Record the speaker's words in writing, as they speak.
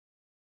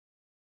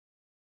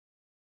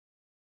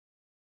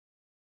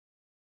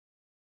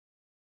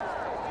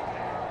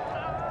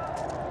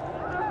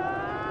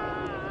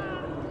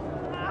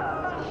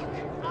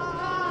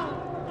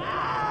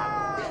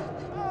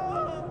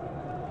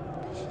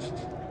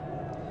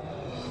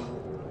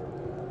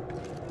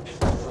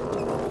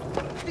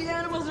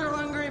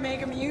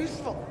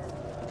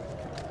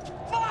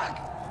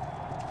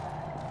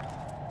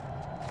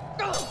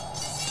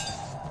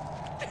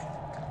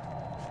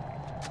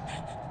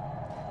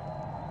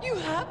You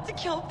have to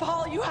kill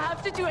Paul. You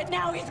have to do it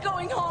now. He's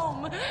going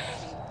home.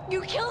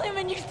 You kill him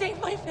and you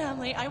save my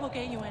family. I will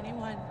get you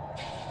anyone.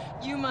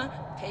 Yuma,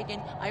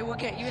 Pagan, I will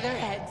get you their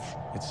heads.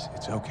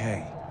 It's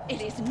okay.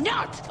 It is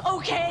not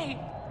okay!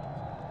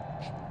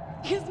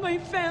 He's my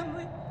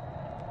family.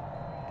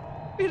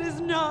 It is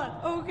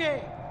not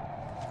okay.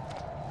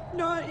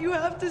 Not, you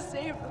have to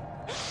save him.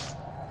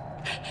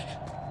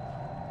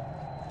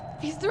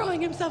 He's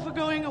throwing himself a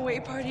going away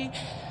party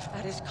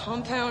at his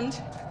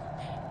compound.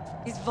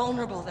 He's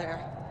vulnerable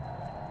there.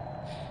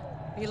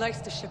 He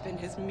likes to ship in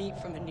his meat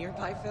from a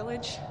nearby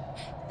village.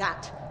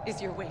 That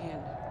is your way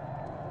in.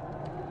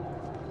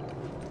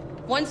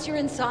 Once you're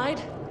inside,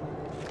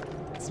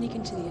 sneak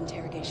into the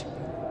interrogation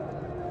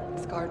room.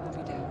 This guard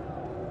will be down.